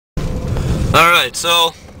Alright, so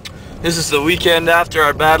this is the weekend after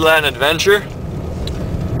our Badland adventure.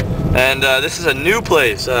 And this is a new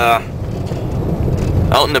place out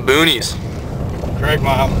in the boonies.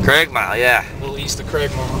 Cragmyle. Cragmyle, yeah. A little east of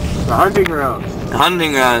Cragmyle. The hunting grounds. The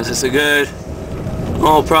hunting grounds. It's a good,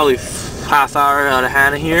 probably half hour out of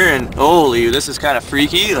Hannah here, and holy, this is kind of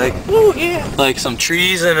freaky. Like, oh yeah. Like some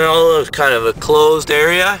trees and all of kind of a closed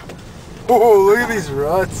area. Oh, look at these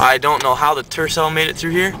ruts. I don't know how the Tercel made it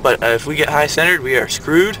through here, but if we get high centered, we are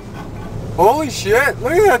screwed. Holy shit,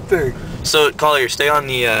 look at that thing. So, Collier, stay on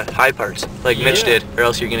the high parts, like Mitch did, or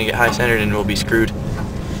else you're gonna get high centered and we'll be screwed.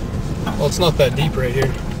 Well, it's not that deep right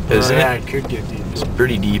here. Isn't yeah, it? It could get deep. It's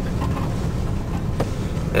pretty deep.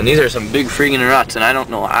 And these are some big friggin' ruts, and I don't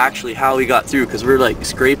know actually how we got through, because we're like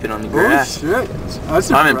scraping on the grass. Holy shit. That's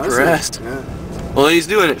I'm impressive. impressed. Yeah. Well, he's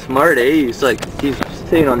doing it smart, eh? He's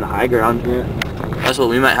staying on the high ground here. That's what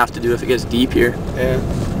we might have to do if it gets deep here. Yeah.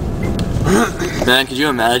 Man, could you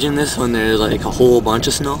imagine this when there's like a whole bunch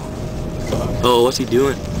of snow? Oh, what's he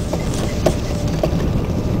doing?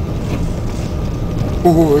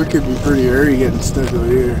 Oh, it could be pretty hairy getting stuck out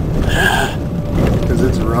here. Because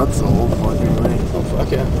it's ruts the whole fucking way. Oh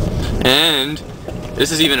fuck yeah. And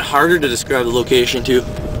this is even harder to describe the location too.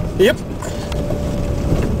 Yep.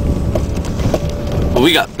 Well,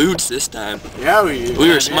 we got boots this time. Yeah, we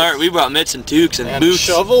were smart. We brought mitts and toques and boots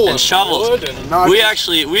shovel and shovels. Wood and We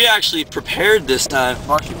actually prepared this time.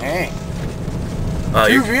 fucking hang.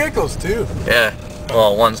 Two vehicles too. Yeah.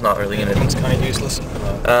 Well, one's not really in it. It's kind of useless.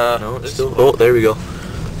 No, it's still. Oh, there we go.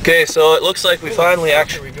 Okay, so it looks like we finally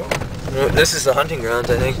actually. Here we go. This is the hunting grounds,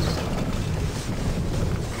 I think.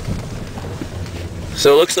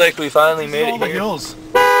 So it looks like we finally made it here. hills.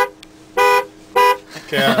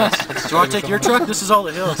 Okay. Do you want to take your truck? This is all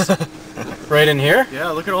the hills. Right in here? Yeah,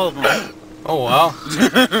 look at all of them. Oh wow.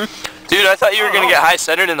 Dude, I thought you were gonna get high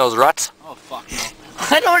centered in those ruts. Oh fuck no.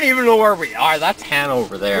 I don't even know where we are. That's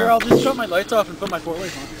Hanover Here, there. I'll just shut my lights off and put my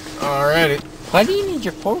four-ways on. Alrighty. Why do you need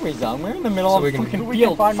your four-ways on? We're in the middle of a fucking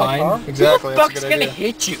field. find my car. Exactly. Who the That's a fuck's good gonna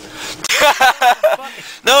idea. hit you?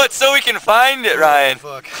 No, it's so we can find it, Ryan.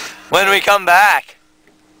 Fuck. When we come back.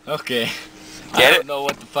 Okay. Get I it? don't know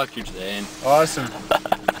what the fuck you're saying. Awesome.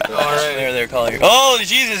 Alright, there, Collier. Oh,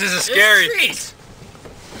 Jesus, this is scary. Trees.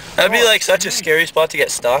 That'd be like such a scary spot to get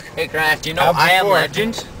stuck. Hey Grant, do you know I Am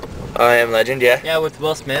Legend? I Am Legend, yeah. Yeah, with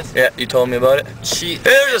Will Smith. Yeah, you told me about it. She. Hey,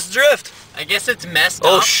 there's a drift. I guess it's messed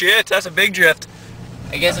Oh up. shit, that's a big drift.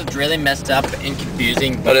 I guess it's really messed up and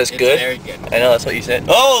confusing, but But it's good? very good. I know, that's what you said.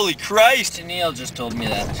 Holy Christ! Neil just told me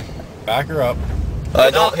that. Back her up.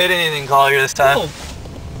 Don't hit anything, Collier, this time.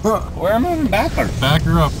 Where am I moving backwards? Back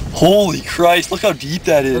her up. Holy Christ, look how deep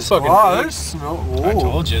that is. That's fucking Wow, big. there's snow. I Whoa.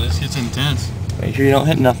 told you, this gets intense. Make sure you don't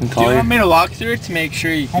hit nothing, Do you Collier. want me to walk through it to make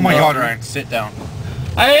sure you can Oh my go? god, Ryan, sit down.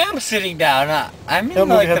 I am sitting down. I'm in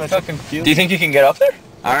like the fucking field. Do you think you can get up there?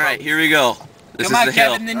 Alright, here we go. This Come is on, the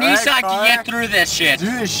hill. Kevin, the Alright, Nissan can Connor. get through this shit. Do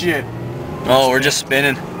this shit. Oh, we're just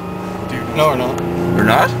spinning. Dude, no, we're not. We're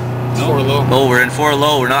not? It's 4 low. Oh, we're in 4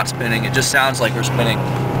 low, we're not spinning. It just sounds like we're spinning.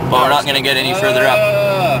 But we're not gonna get any further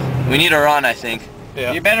up. We need a run, I think.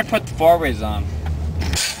 Yeah. You better put the four-ways on.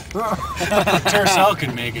 Tercel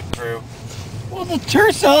could make it through. Well, the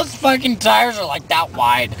Tercel's fucking tires are like that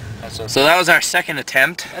wide. That's okay. So that was our second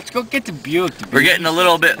attempt. Let's go get the Buick. We're getting a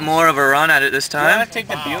little bit more of a run at it this You wanna time. take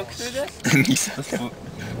the Buick through this? Nissan.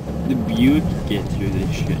 The Buick get through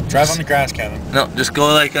this shit. Drive on the grass, Kevin. No, just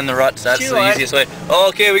go like in the ruts. That's See the what? easiest way.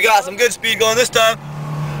 Okay, we got some good speed going this time.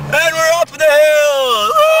 And we're up the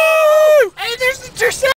hill! Woo! Hey, there's the Tercel!